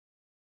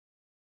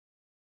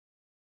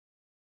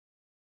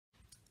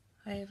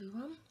Hi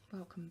everyone,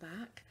 welcome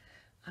back.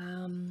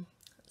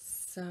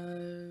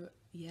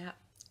 Yeah,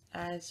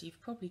 as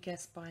you've probably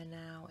guessed by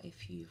now,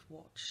 if you've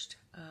watched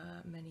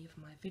many of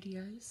my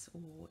videos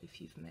or if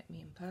you've met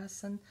me in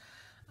person,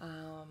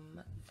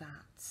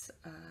 that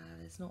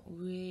there's not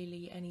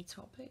really any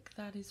topic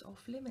that is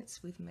off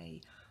limits with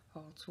me.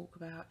 I'll talk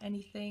about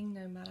anything,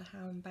 no matter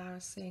how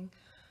embarrassing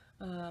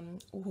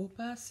or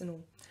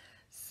personal.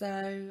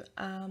 So,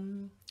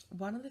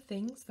 one of the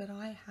things that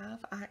I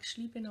have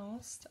actually been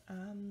asked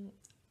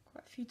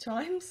quite a few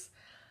times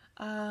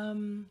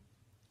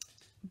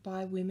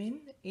by women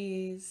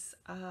is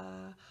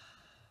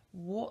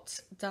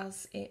what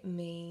does it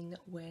mean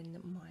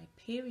when my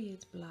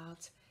period blood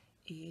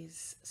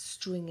is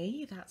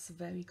stringy? That's a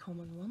very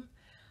common one.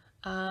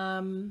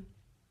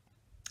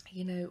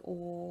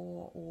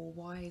 Or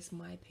why is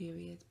my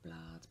period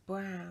blood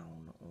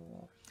brown?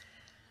 Or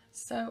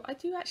so I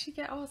do actually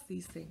get asked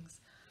these things.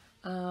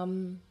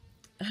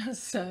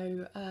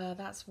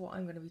 That's what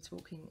I'm going to be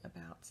talking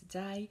about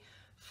today,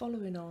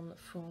 following on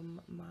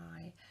from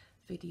my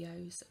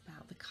videos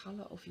about the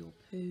colour of your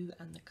poo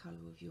and the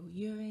colour of your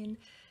urine.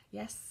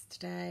 Yes,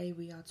 today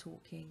we are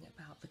talking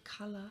about the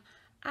colour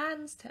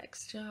and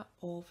texture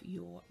of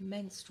your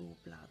menstrual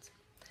blood,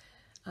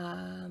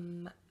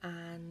 and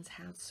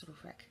how to sort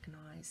of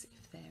recognise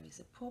if there is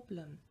a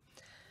problem.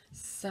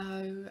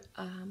 So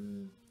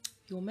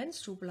your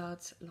menstrual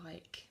blood,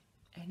 like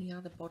any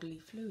other bodily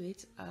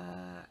fluid,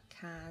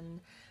 can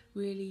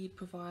really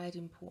provide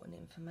important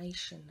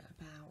information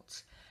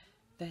about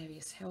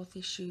various health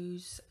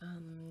issues,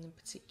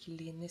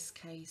 particularly in this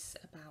case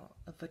about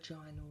a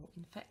vaginal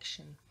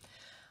infection.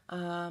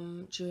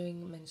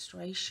 During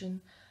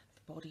menstruation,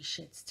 the body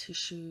sheds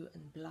tissue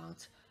and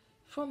blood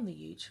from the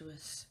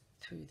uterus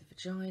through the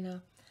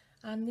vagina,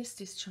 and this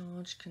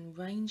discharge can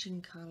range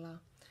in colour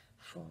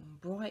from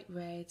bright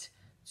red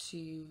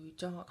to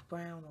dark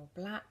brown or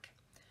black,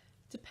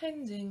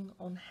 depending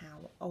on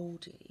how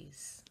old it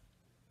is.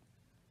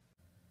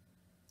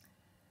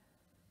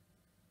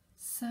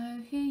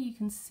 So here you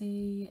can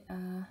see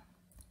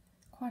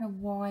quite a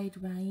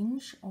wide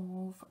range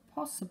of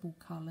possible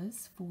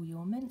colours for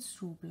your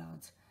menstrual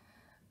blood,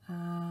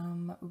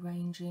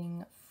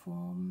 ranging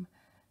from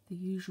the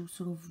usual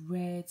sort of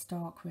red,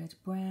 dark red,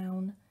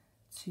 brown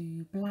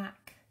to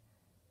black,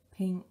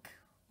 pink,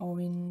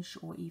 orange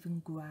or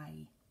even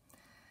grey.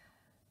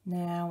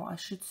 Now I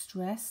should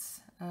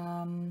stress,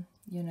 we're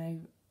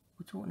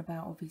talking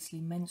about obviously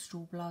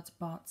menstrual blood,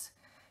 but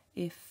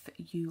if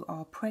you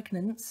are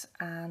pregnant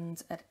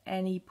and at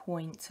any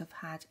point have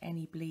had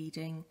any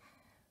bleeding,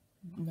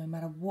 no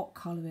matter what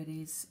colour it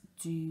is,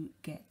 do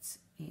get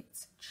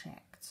it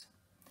checked.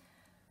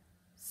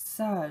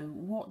 So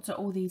what do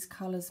all these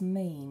colours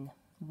mean?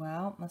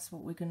 Well, that's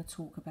what we're going to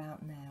talk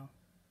about now.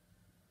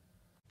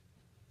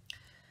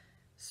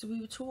 So we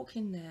were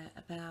talking there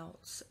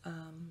about,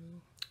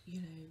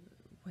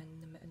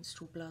 when the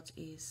menstrual blood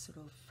is sort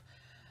of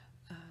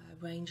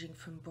ranging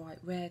from bright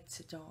red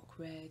to dark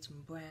red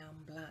and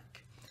brown,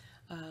 black,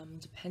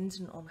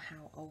 dependent on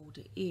how old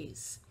it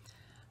is.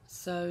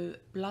 So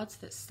blood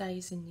that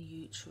stays in the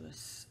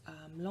uterus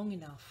long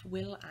enough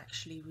will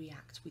actually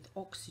react with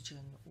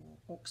oxygen or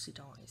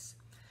oxidize.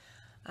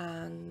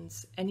 And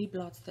any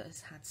blood that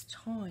has had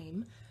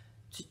time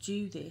to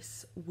do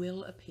this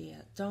will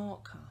appear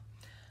darker.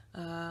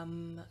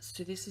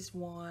 So this is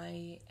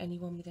why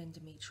anyone with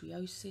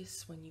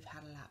endometriosis, when you've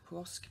had a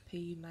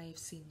laparoscopy, you may have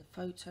seen the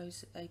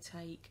photos that they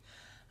take,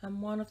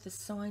 and one of the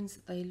signs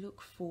that they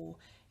look for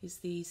is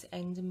these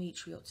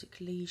endometriotic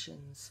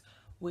lesions,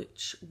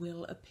 which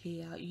will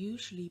appear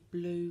usually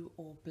blue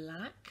or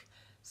black,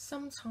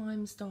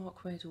 sometimes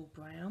dark red or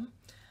brown,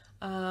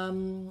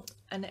 and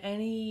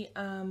any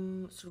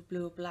sort of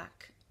blue or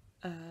black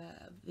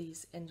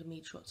these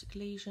endometriotic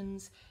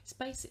lesions, it's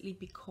basically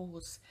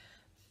because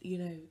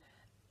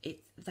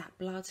that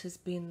blood has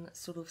been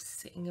sort of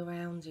sitting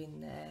around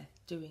in there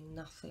doing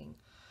nothing.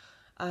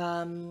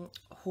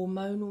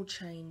 Hormonal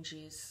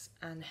changes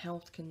and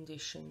health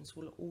conditions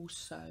will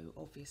also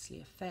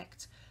obviously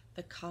affect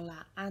the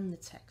colour and the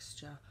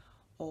texture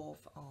of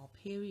our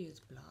period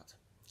blood.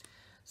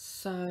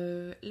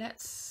 So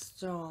let's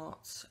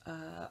start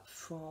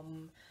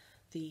from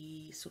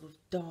the sort of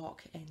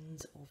dark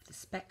end of the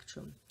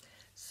spectrum.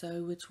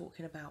 So we're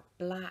talking about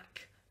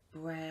black,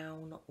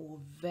 brown or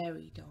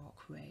very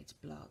dark red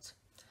blood.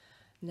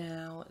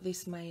 Now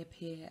this may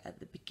appear at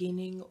the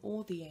beginning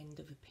or the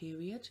end of a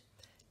period.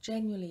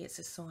 Generally it's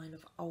a sign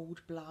of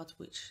old blood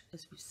which,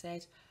 as we've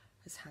said,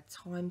 has had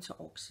time to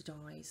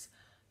oxidize,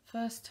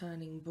 first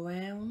turning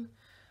brown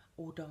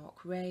or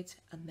dark red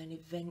and then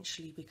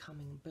eventually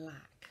becoming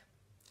black.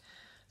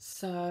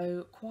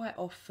 So quite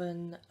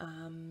often,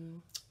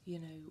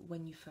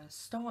 when you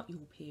first start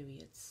your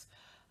periods,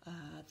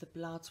 the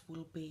blood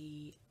will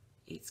be,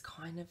 it's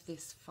kind of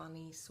this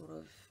funny sort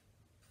of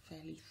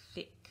fairly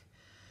thick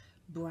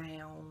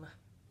brown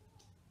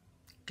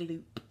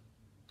gloop,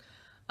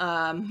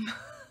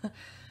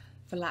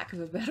 for lack of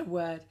a better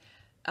word,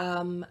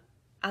 and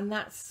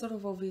that's sort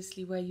of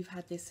obviously where you've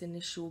had this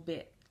initial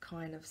bit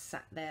kind of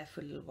sat there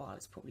for a little while,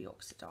 it's probably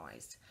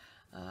oxidized.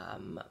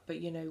 But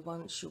you know,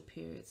 once your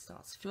period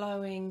starts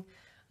flowing,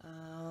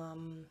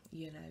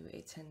 you know,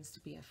 it tends to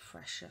be a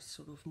fresher,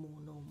 sort of more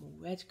normal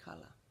red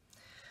colour.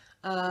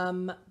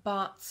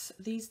 But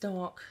these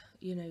dark,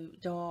 you know,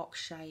 dark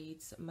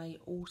shades may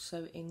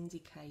also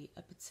indicate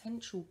a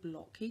potential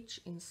blockage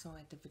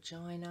inside the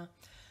vagina,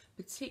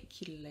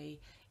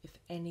 particularly if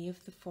any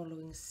of the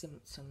following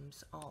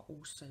symptoms are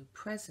also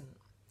present.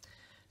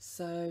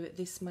 So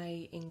this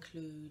may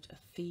include a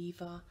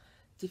fever,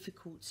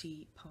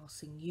 difficulty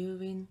passing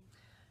urine,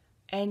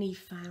 any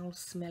foul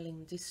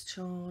smelling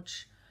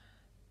discharge,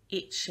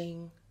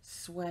 itching,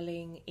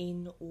 swelling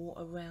in or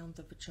around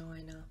the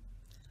vagina,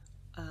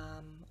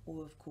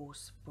 or of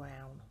course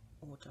brown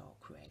or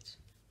dark red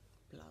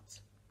blood,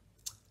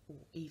 or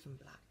even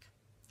black.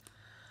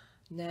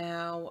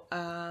 Now,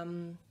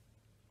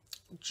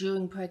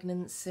 during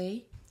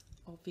pregnancy,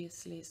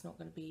 obviously it's not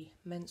going to be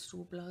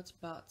menstrual blood,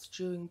 but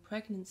during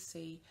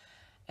pregnancy,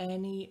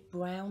 any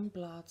brown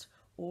blood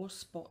or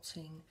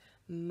spotting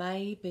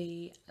may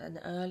be an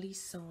early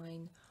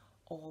sign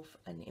of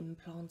an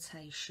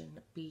implantation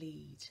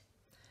bleed.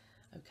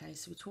 Okay,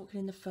 so we're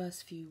talking in the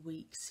first few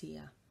weeks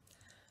here.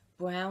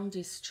 Brown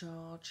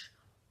discharge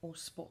or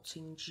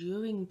spotting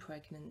during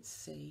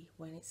pregnancy,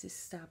 when it's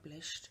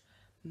established,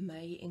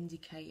 may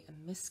indicate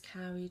a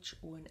miscarriage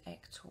or an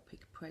ectopic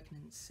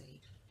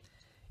pregnancy.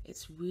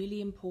 It's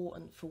really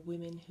important for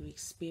women who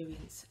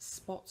experience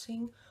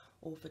spotting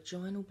or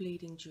vaginal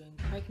bleeding during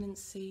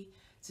pregnancy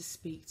to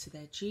speak to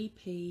their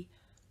GP,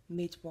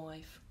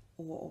 midwife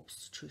or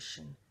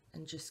obstetrician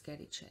and just get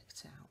it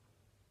checked out.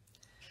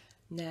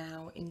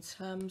 Now, in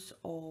terms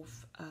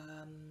of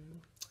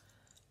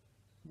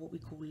what we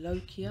call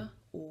lochia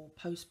or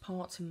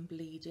postpartum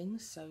bleeding,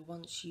 so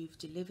once you've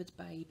delivered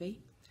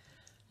baby,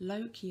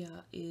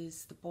 lochia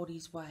is the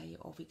body's way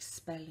of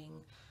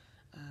expelling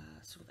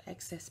sort of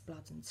excess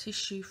blood and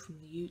tissue from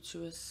the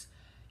uterus,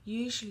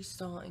 usually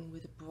starting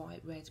with a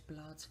bright red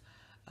blood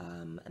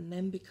and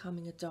then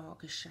becoming a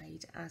darker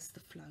shade as the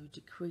flow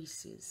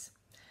decreases.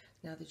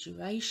 Now, the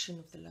duration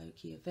of the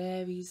lochia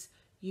varies.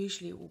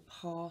 Usually it will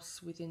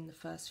pass within the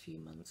first few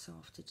months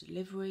after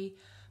delivery,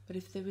 but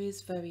if there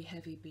is very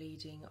heavy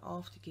bleeding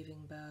after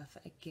giving birth,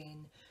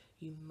 again,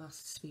 you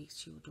must speak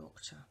to your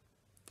doctor.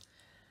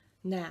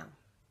 Now,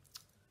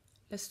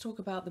 let's talk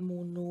about the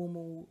more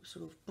normal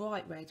sort of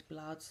bright red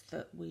blood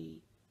that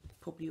we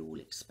probably all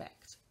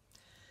expect.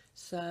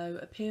 So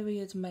a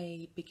period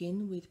may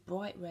begin with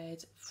bright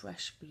red,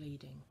 fresh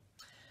bleeding,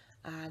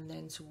 and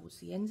then towards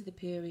the end of the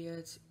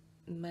period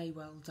may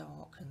well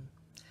darken.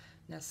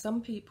 Now,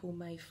 some people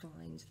may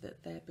find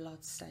that their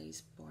blood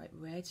stays bright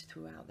red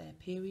throughout their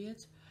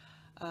period.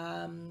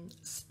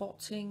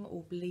 Spotting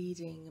or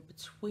bleeding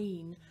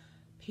between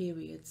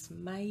periods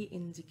may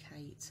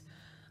indicate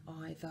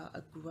either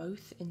a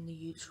growth in the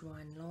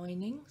uterine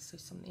lining, so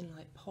something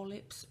like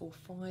polyps or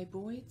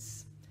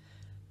fibroids,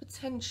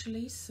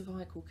 potentially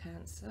cervical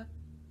cancer,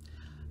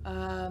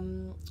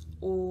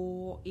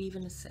 or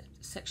even a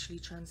sexually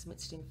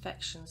transmitted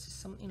infection, so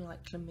something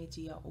like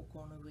chlamydia or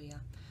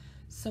gonorrhea.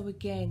 So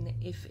again,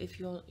 if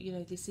you're, you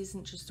know, this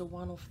isn't just a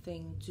one-off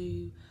thing,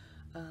 do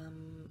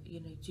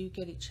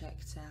get it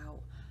checked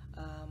out,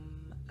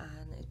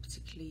 and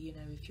particularly, you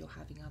know, if you're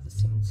having other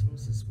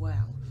symptoms as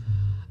well.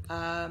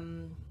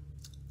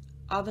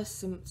 Other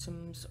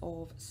symptoms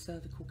of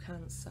cervical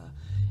cancer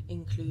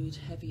include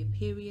heavier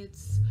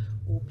periods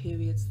or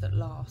periods that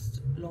last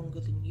longer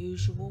than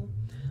usual.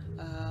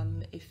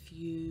 If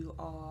you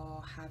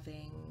are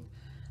having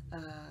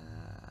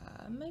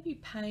maybe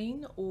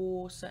pain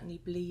or certainly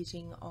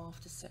bleeding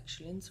after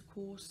sexual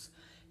intercourse,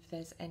 if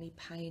there's any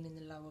pain in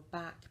the lower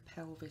back,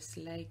 pelvis,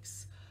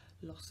 legs,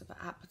 loss of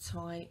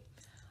appetite,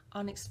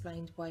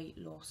 unexplained weight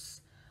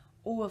loss,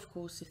 or of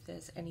course if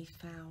there's any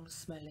foul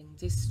smelling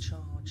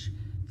discharge,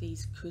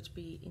 these could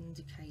be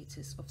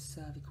indicators of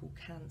cervical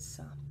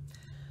cancer.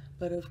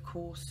 But of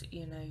course,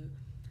 you know,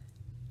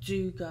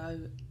 do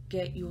go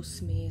get your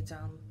smear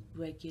done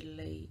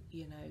regularly.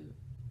 You know,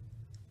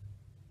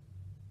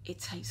 it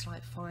takes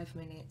like 5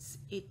 minutes,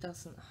 it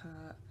doesn't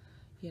hurt,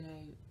 you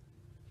know,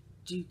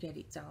 do get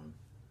it done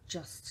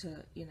just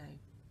to, you know,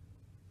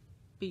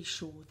 be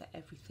sure that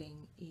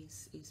everything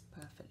is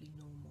perfectly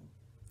normal.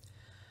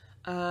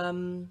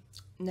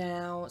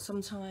 Now,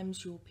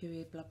 sometimes your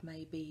period blood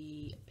may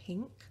be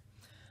pink.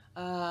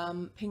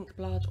 Pink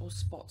blood or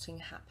spotting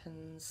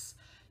happens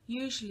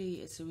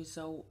usually as a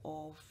result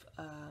of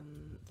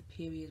the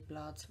period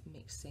blood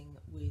mixing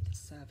with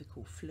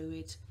cervical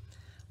fluid,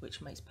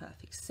 which makes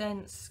perfect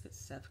sense because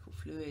cervical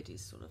fluid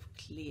is sort of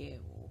clear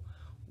or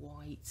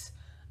white.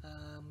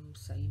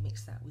 So you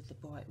mix that with the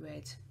bright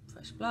red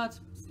fresh blood,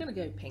 it's going to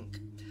go pink.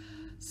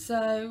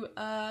 So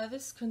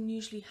this can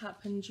usually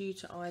happen due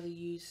to either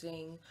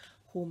using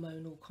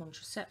hormonal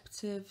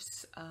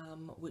contraceptives,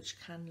 which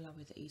can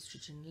lower the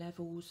estrogen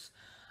levels.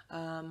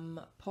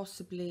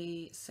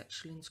 Possibly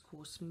sexual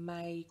intercourse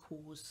may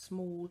cause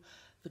small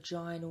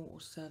vaginal or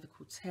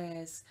cervical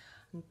tears,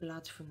 and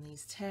blood from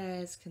these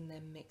tears can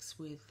then mix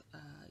with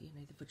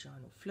the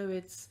vaginal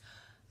fluids,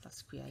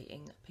 thus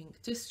creating a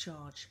pink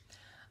discharge.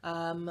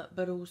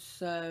 But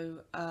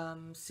also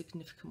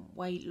significant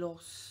weight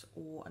loss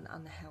or an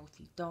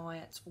unhealthy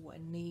diet or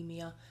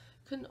anemia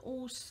can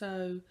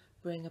also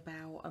bring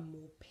about a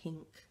more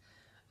pink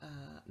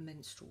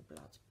menstrual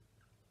blood.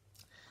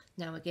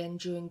 Now again,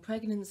 during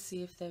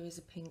pregnancy, if there is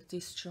a pink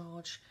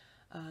discharge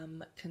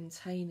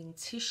containing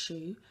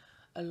tissue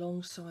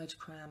alongside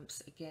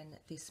cramps, again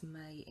this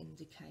may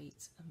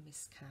indicate a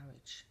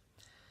miscarriage.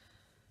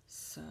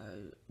 So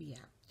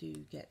yeah, do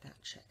get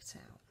that checked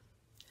out.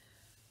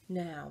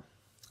 Now,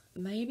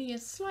 maybe a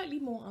slightly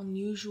more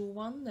unusual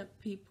one that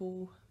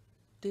people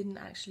didn't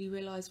actually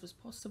realise was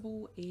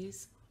possible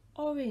is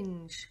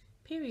orange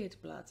period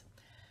blood.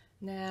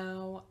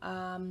 Now,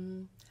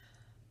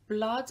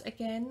 blood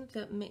again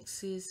that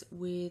mixes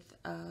with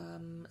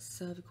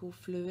cervical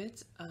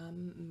fluid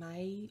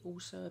may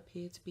also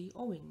appear to be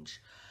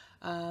orange.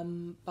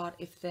 But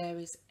if there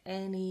is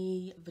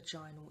any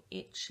vaginal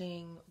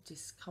itching,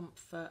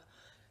 discomfort,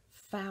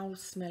 foul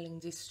smelling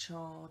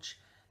discharge,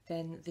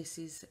 then this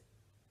is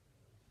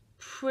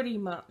pretty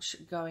much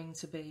going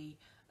to be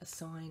a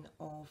sign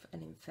of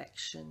an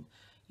infection,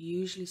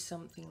 usually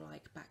something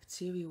like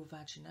bacterial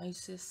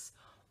vaginosis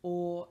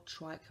or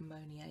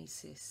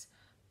trichomoniasis,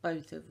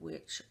 both of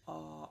which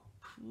are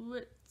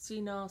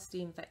pretty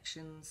nasty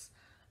infections,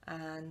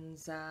 and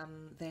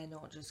they're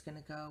not just going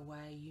to go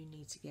away. You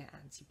need to get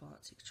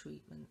antibiotic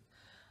treatment.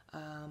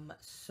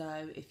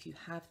 So if you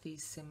have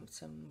these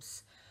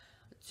symptoms,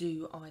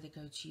 do either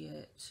go to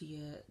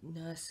your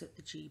nurse at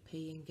the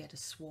GP and get a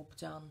swab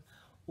done,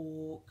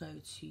 or go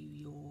to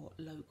your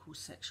local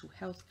sexual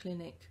health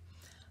clinic,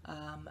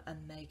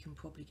 and they can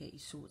probably get you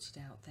sorted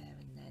out there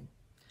and then.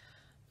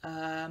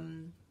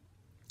 And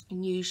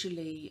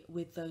usually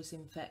with those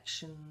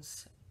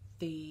infections,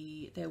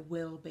 there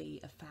will be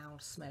a foul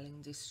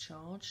smelling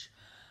discharge.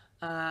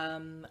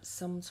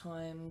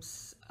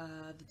 Sometimes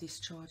the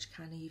discharge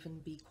can even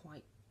be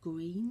quite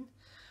green,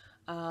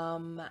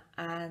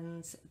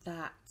 and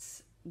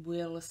that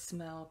will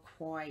smell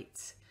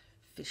quite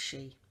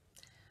fishy.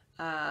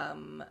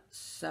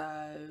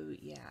 So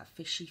yeah,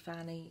 fishy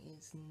fanny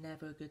is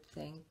never a good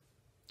thing.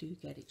 Do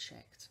get it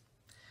checked.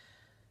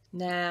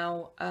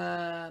 Now,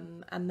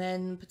 and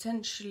then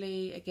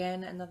potentially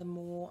again another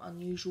more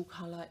unusual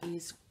colour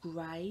is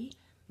grey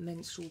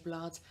menstrual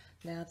blood.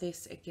 Now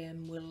this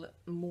again will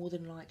more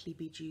than likely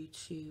be due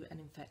to an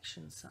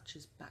infection such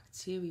as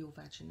bacterial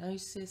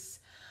vaginosis,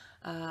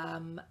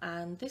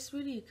 and this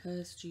really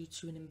occurs due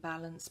to an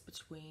imbalance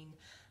between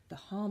the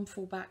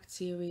harmful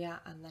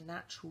bacteria and the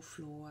natural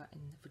flora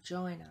in the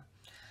vagina.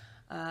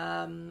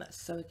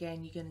 So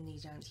again, you're going to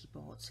need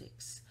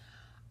antibiotics.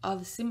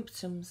 Other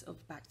symptoms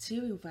of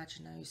bacterial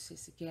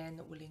vaginosis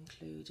again will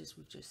include, as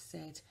we've just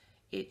said,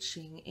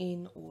 itching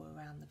in or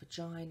around the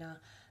vagina,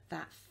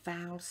 that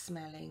foul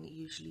smelling,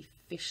 usually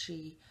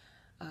fishy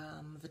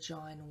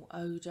vaginal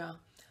odour,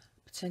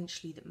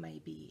 potentially that may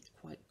be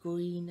quite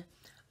green,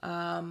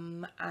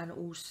 and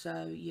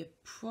also you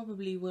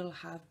probably will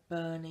have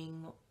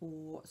burning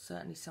or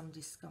certainly some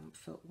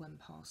discomfort when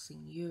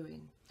passing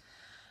urine.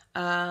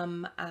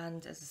 And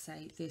as I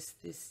say,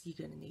 this you're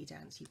going to need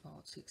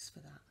antibiotics for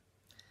that.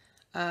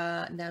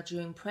 Now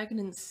during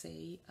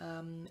pregnancy,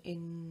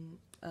 in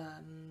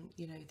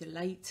the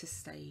later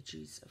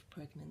stages of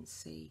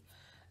pregnancy,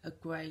 a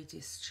grey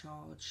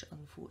discharge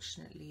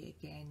unfortunately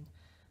again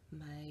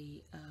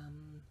may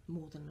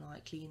more than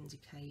likely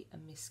indicate a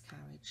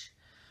miscarriage.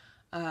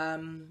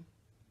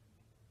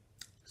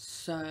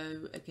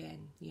 So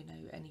again,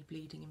 any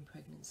bleeding in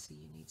pregnancy,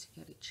 you need to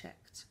get it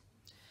checked.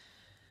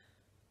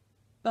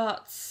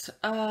 But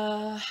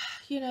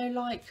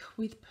like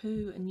with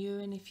poo and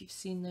urine, if you've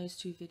seen those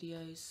two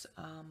videos,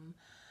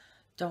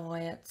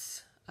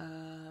 diet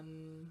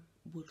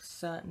will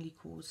certainly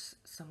cause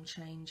some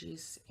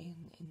changes in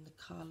the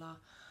colour,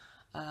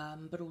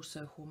 but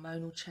also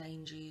hormonal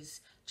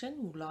changes,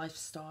 general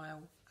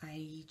lifestyle,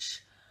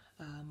 age,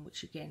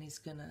 which again is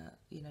going to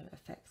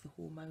affect the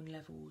hormone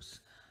levels,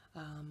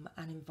 and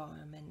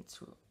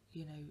environmental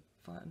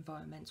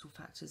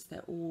factors.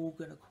 They're all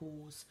going to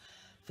cause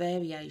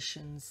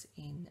variations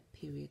in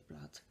period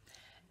blood.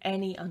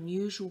 Any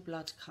unusual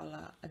blood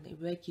colour and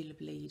irregular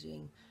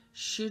bleeding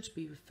should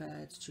be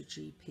referred to a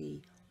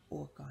GP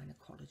or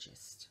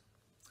gynecologist.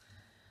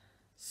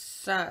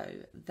 So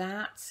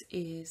that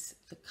is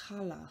the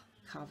colour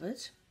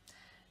covered.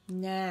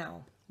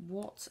 Now,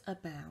 what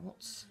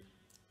about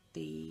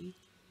the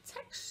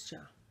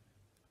texture?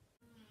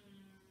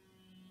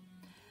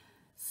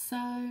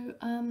 So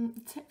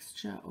the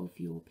texture of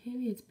your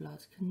period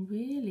blood can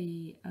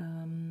really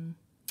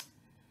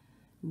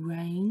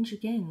range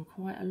again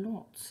quite a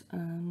lot.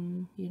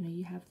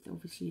 You have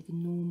obviously the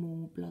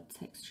normal blood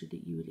texture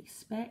that you would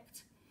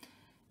expect.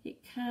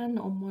 It can,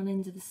 on one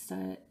end of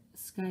the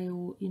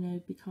scale,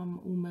 become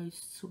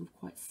almost sort of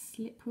quite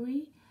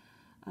slippery,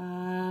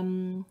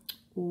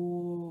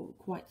 or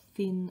quite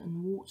thin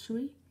and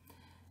watery.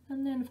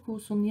 And then of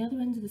course on the other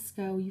end of the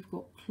scale you've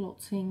got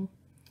clotting,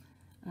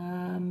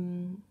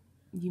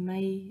 You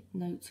may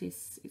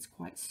notice it's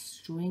quite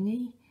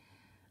stringy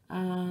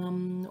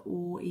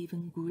or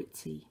even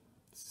gritty.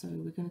 So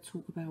we're going to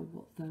talk about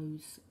what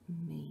those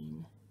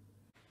mean.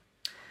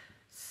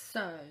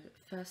 So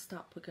first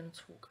up, we're going to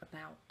talk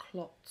about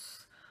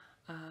clots.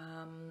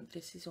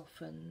 This is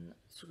often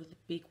sort of the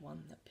big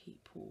one that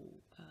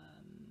people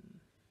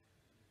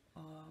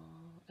are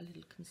a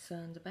little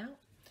concerned about.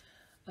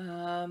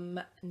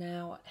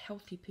 Now,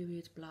 healthy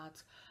period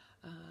blood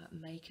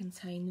may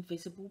contain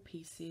visible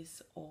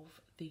pieces of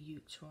the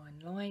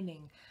uterine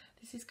lining.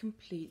 This is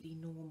completely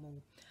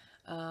normal.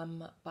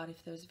 But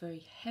if there's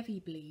very heavy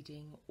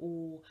bleeding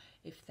or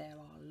if there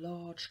are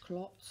large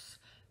clots,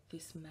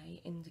 this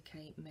may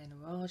indicate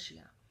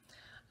menorrhagia,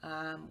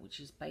 which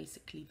is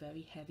basically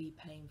very heavy,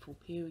 painful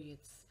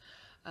periods,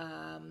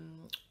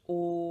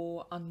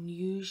 or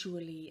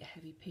unusually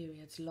heavy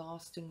periods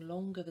lasting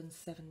longer than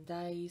 7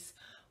 days,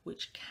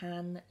 which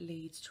can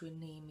lead to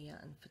anemia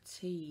and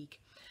fatigue.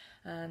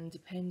 And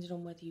depending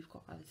on whether you've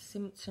got other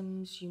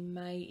symptoms, you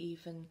may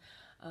even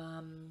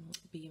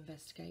be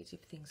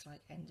investigated for things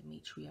like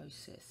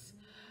endometriosis.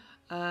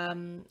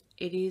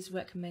 It is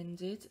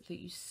recommended that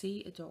you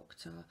see a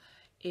doctor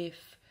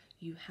if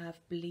you have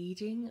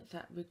bleeding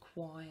that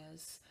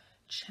requires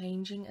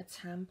changing a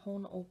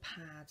tampon or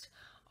pad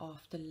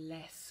after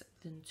less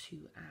than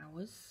 2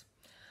 hours.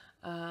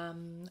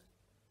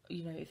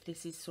 You know, if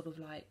this is sort of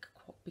like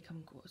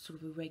become sort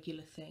of a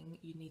regular thing,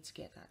 you need to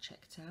get that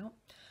checked out.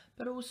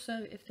 But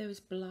also if there is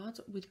blood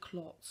with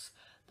clots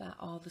that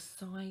are the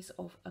size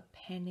of a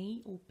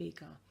penny or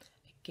bigger,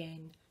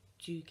 again,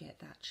 do get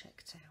that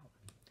checked out.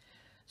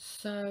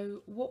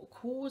 So what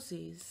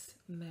causes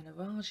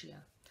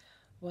menorrhagia?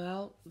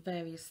 Well,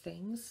 various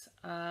things.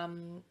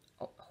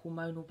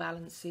 Hormonal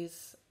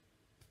balances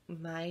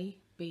may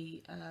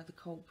be the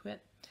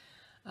culprit.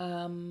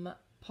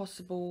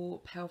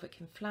 Possible pelvic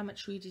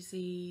inflammatory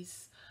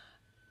disease,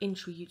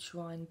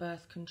 intrauterine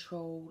birth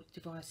control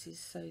devices,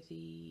 so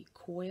the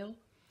coil,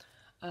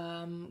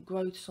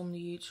 growths on the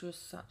uterus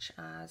such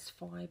as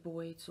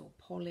fibroids or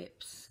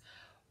polyps,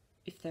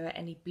 if there are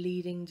any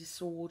bleeding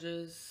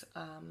disorders,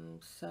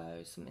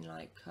 so something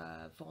like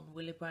von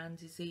Willebrand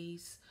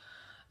disease,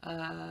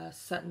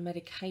 certain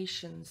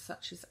medications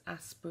such as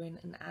aspirin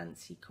and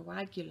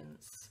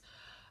anticoagulants,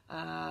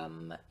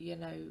 you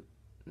know,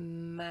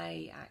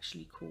 may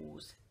actually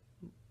cause,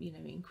 you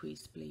know,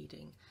 increased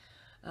bleeding,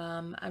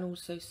 and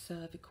also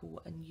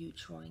cervical and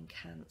uterine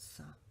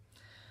cancer.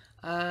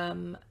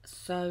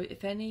 So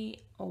if any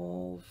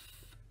of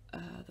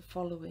the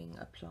following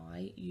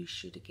apply, you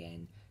should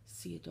again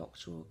see a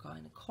doctor or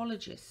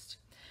gynecologist.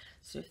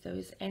 So if there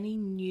is any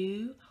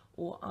new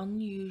or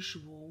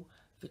unusual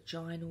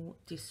vaginal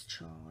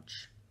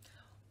discharge,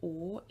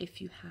 or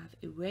if you have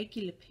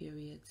irregular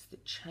periods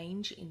that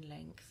change in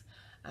length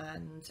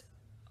and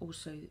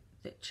also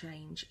that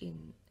change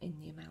in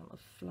the amount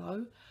of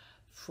flow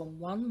from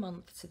 1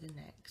 month to the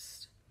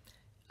next,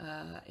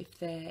 if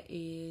there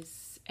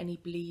is any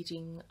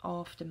bleeding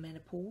after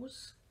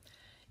menopause,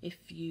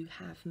 if you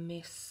have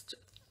missed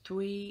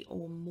 3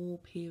 or more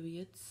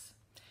periods,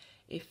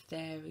 if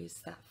there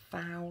is that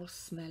foul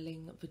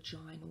smelling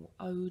vaginal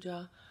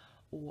odour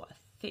or a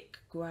thick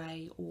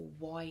grey or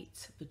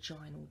white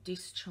vaginal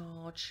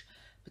discharge,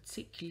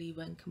 particularly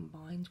when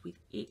combined with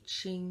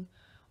itching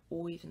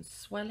or even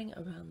swelling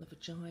around the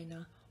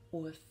vagina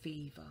or a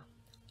fever,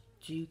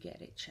 do get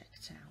it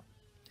checked out.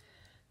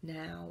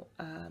 Now,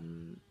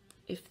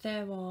 if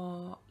there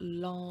are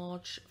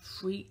large,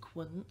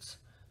 frequent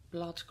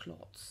blood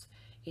clots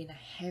in a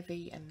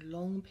heavy and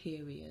long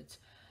period,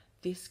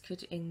 this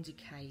could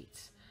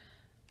indicate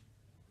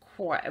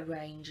quite a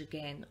range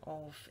again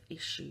of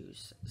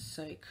issues.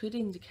 So it could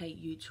indicate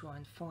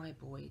uterine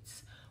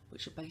fibroids,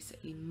 which are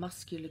basically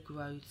muscular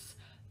growths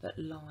that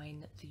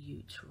line the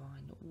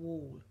uterine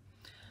wall,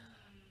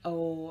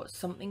 or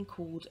something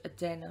called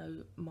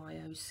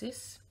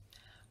adenomyosis,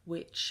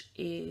 which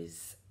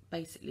is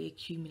basically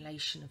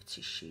accumulation of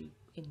tissue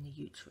in the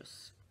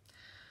uterus.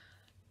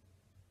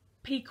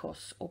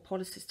 PCOS, or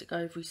polycystic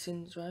ovary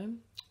syndrome,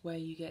 where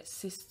you get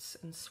cysts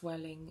and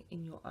swelling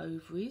in your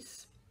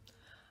ovaries.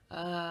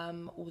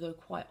 Although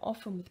quite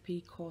often with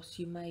PCOS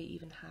you may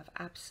even have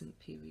absent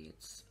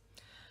periods.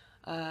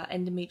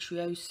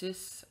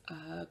 Endometriosis,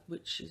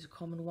 which is a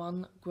common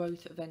one,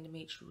 growth of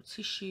endometrial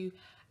tissue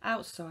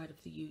outside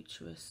of the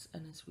uterus,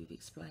 and as we've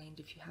explained,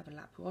 if you have a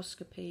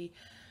laparoscopy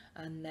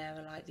and there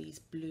are like these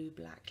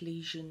blue-black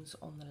lesions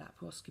on the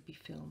laparoscopy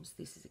films,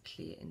 this is a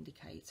clear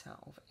indicator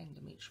of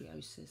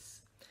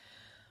endometriosis.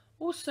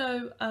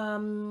 Also,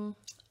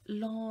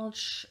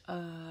 large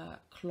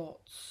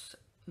clots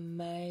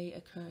may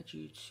occur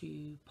due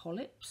to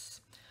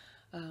polyps,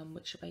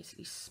 which are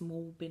basically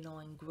small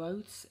benign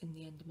growths in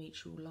the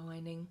endometrial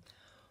lining,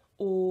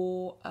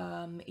 or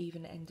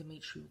even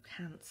endometrial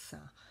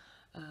cancer,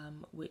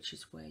 which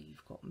is where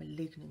you've got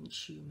malignant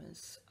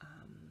tumours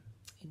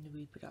in the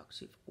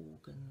reproductive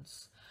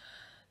organs.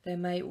 There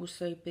may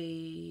also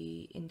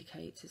be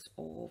indicators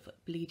of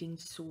bleeding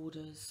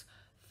disorders,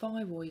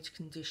 thyroid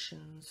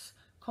conditions,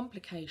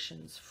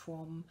 complications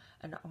from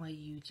an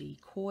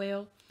IUD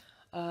coil,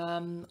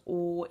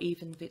 or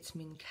even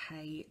vitamin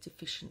K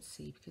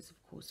deficiency, because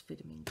of course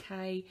vitamin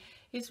K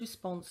is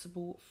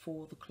responsible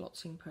for the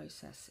clotting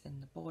process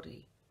in the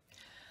body.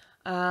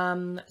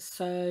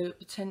 So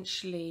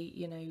potentially,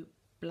 you know,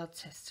 blood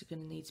tests are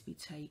going to need to be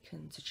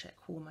taken to check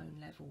hormone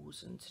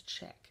levels and to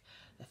check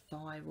the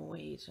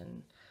thyroid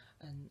and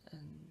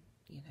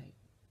you know,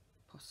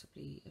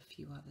 possibly a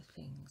few other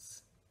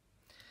things.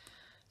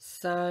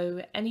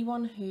 So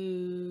anyone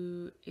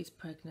who is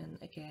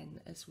pregnant, again,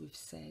 as we've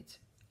said,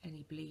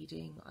 any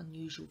bleeding,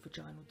 unusual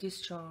vaginal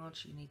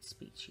discharge, you need to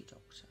speak to your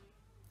doctor.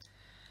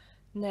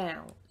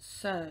 Now,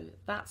 so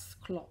that's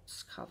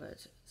clots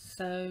covered.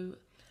 So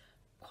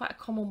quite a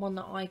common one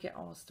that I get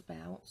asked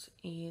about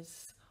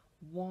is,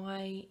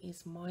 why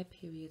is my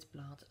period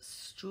blood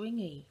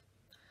stringy?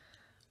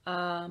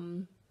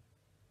 And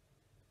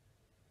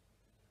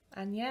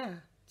yeah,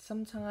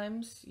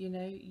 sometimes, you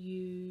know,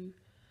 you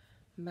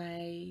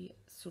may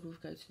sort of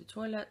go to the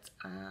toilet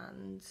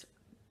and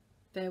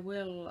there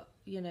will,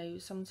 you know,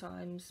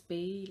 sometimes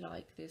be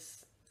like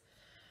this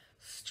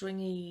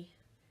stringy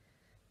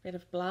bit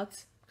of blood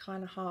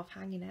kind of half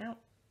hanging out.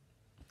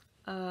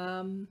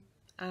 And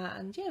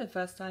yeah, the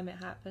first time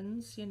it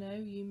happens, you know,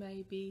 you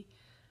may be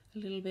a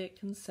little bit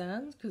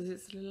concerned because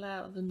it's a little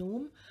out of the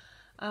norm.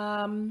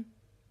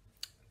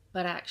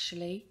 But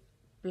actually,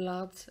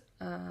 blood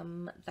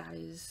that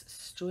is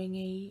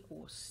stringy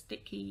or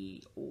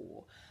sticky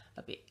or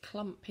a bit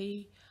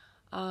clumpy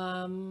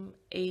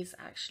is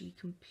actually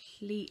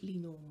completely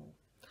normal.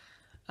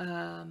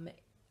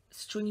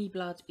 Stringy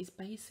blood is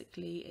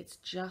basically, it's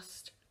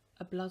just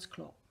a blood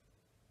clot,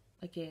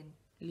 again,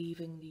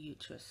 leaving the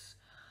uterus.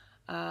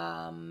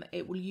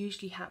 It will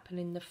usually happen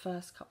in the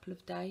first couple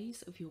of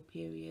days of your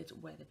period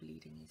where the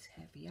bleeding is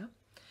heavier.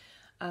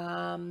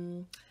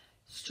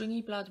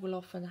 Stringy blood will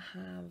often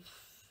have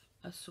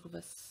a sort of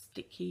a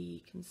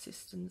sticky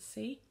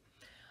consistency,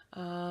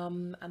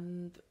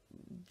 and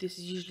this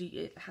is usually,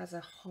 it has a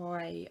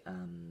high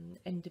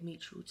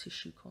endometrial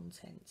tissue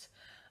content,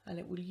 and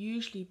it will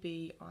usually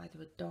be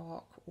either a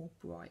dark or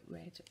bright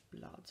red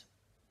blood.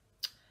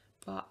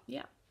 But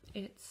yeah,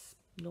 it's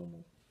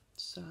normal.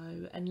 So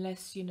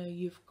unless, you know,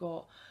 you're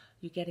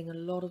getting a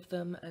lot of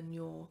them and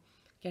you're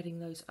getting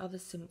those other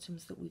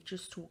symptoms that we've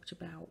just talked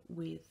about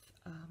with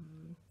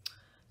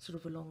sort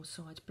of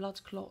alongside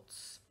blood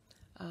clots,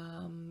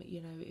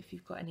 you know, if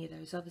you've got any of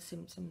those other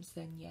symptoms,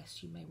 then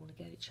yes, you may want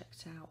to get it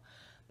checked out.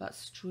 But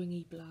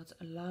stringy blood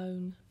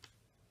alone,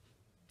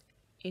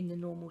 in the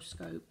normal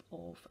scope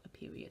of a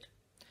period.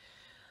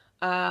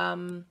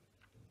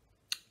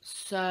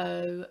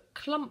 So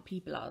clumpy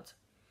blood,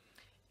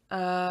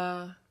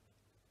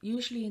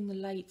 usually in the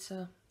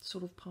later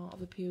sort of part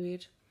of a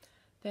period,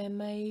 there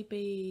may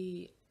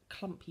be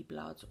clumpy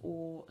blood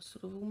or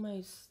sort of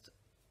almost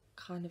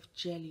kind of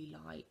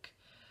jelly-like,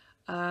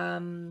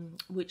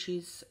 which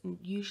is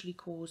usually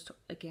caused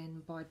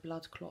again by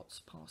blood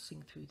clots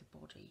passing through the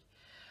body.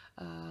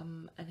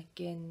 And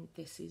again,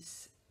 this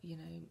is, you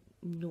know,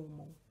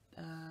 normal.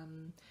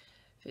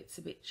 If it's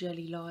a bit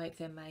jelly-like,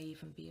 there may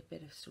even be a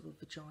bit of sort of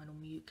vaginal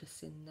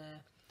mucus in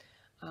there.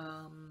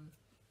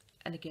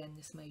 And again,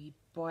 this may be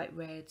bright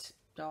red,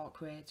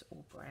 dark red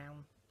or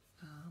brown,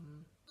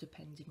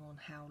 depending on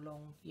how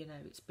long, you know,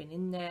 it's been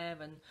in there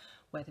and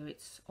whether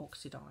it's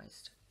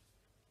oxidized.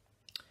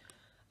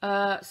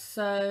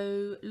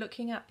 So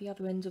looking at the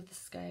other end of the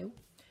scale,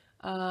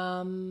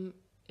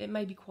 it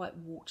may be quite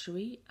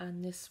watery,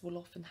 and this will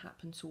often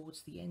happen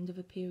towards the end of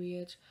a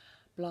period.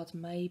 Blood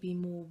may be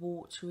more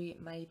watery,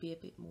 it may be a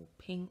bit more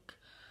pink,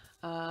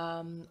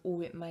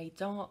 or it may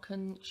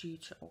darken due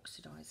to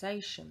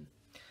oxidization.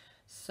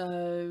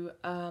 So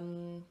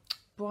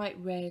bright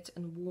red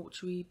and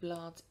watery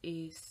blood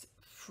is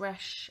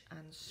fresh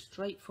and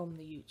straight from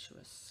the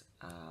uterus.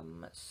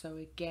 So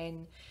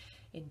again,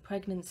 in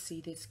pregnancy,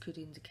 this could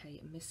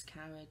indicate a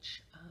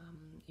miscarriage.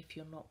 If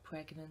you're not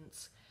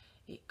pregnant,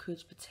 it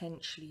could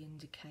potentially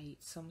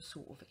indicate some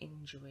sort of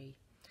injury.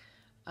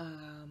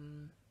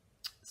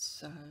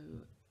 So,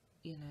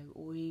 you know,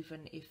 or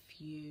even if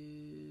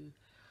you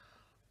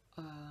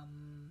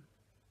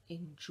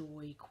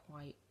enjoy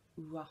quite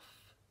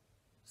rough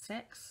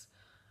sex,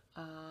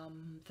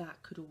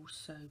 that could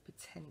also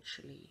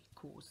potentially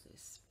cause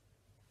this.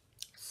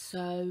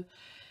 So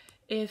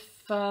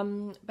if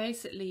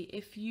basically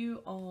if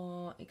you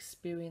are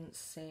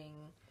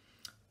experiencing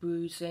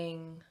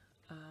bruising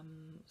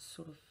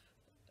sort of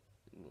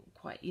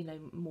quite, you know,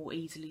 more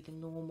easily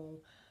than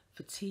normal,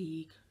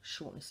 fatigue,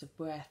 shortness of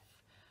breath,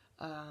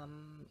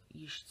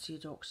 you should see a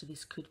doctor.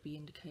 This could be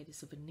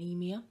indicators of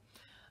anemia.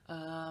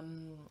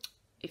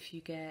 If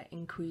you get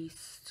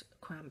increased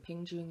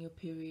cramping during your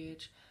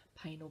period,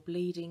 pain or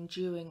bleeding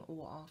during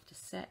or after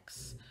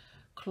sex,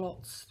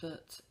 clots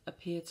that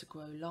appear to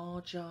grow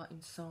larger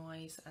in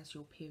size as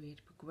your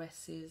period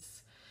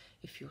progresses,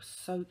 if you're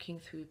soaking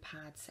through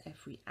pads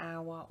every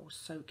hour or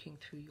soaking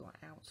through your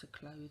outer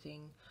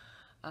clothing,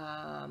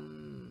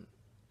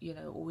 you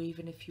know, or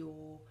even if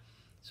you're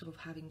sort of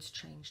having to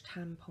change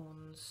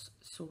tampons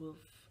sort of,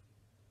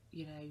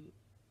 you know,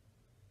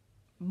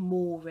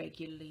 more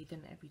regularly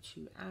than every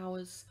 2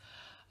 hours.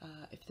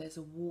 If there's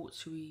a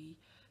watery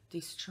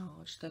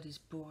discharge that is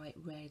bright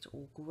red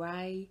or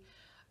grey,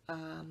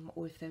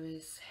 or if there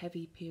is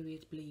heavy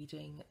period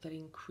bleeding that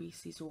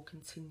increases or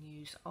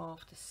continues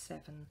after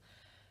 7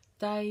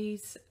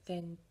 days,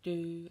 then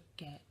do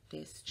get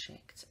this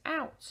checked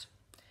out.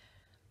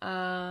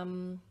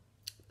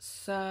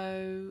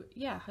 So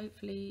yeah,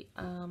 hopefully,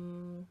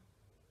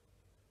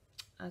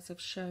 as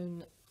I've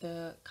shown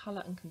the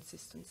colour and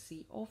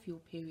consistency of your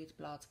period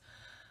blood,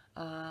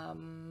 a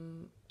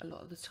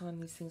lot of the time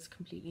these things are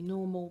completely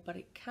normal, but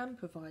it can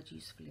provide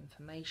useful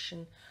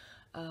information,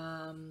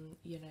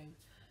 you know,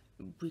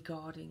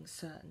 regarding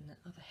certain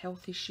other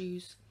health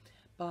issues.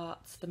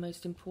 But the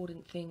most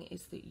important thing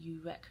is that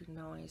you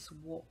recognise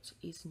what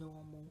is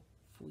normal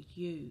for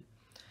you.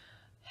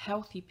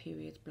 Healthy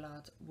period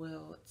blood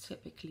will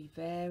typically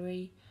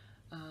vary,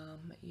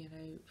 you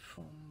know,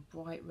 from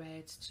bright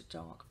red to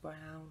dark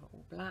brown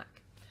or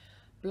black.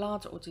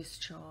 Blood or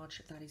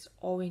discharge that is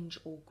orange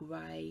or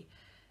grey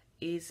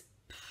is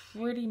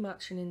pretty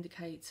much an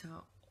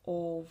indicator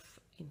of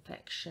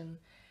infection,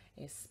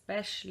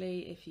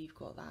 especially if you've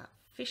got that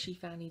fishy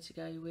fanny to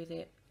go with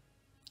it.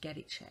 Get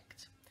it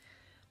checked.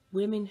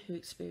 Women who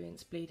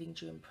experience bleeding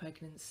during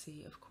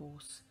pregnancy, of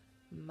course,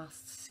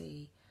 must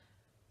see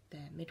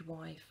their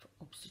midwife,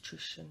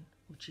 obstetrician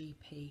or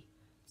GP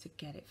to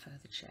get it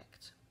further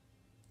checked.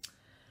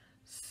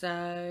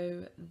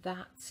 So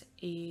that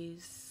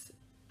is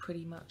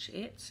pretty much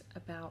it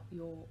about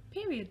your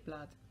period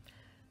blood.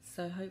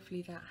 So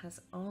hopefully that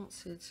has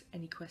answered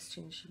any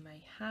questions you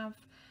may have.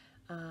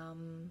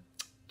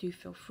 Do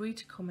feel free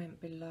to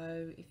comment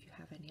below if you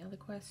have any other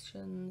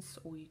questions,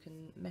 or you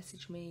can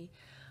message me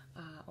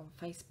on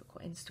Facebook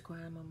or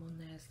Instagram. I'm on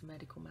there as the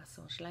Medical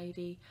Massage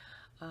Lady.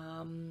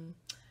 And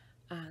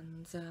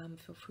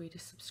feel free to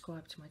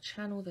subscribe to my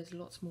channel. There's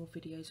lots more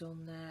videos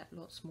on there,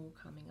 lots more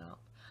coming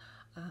up.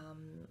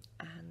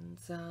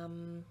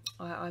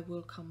 I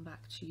will come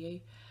back to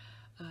you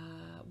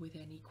with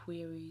any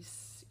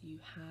queries you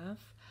have.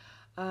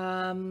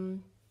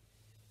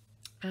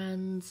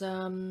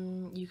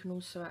 You can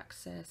also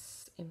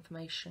access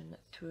information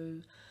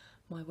through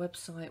my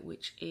website,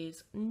 which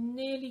is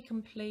nearly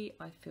complete.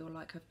 I feel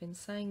like I've been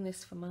saying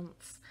this for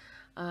months,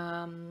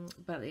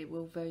 but it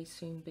will very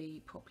soon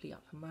be properly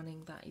up and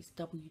running. That is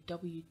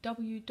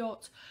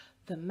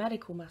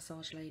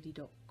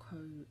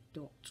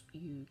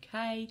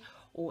www.themedicalmassagelady.co.uk,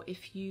 or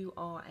if you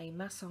are a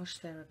massage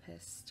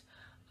therapist,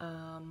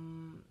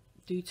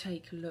 do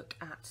take a look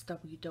at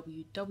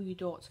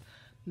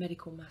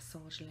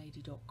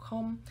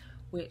www.medicalmassagelady.com,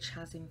 which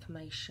has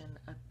information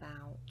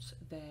about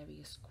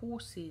various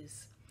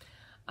courses.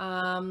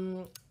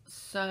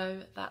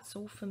 So that's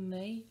all from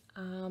me.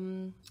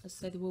 As I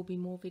say, there will be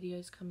more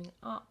videos coming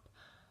up,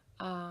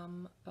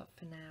 but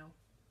for now,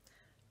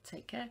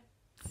 take care.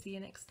 See you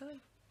next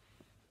time.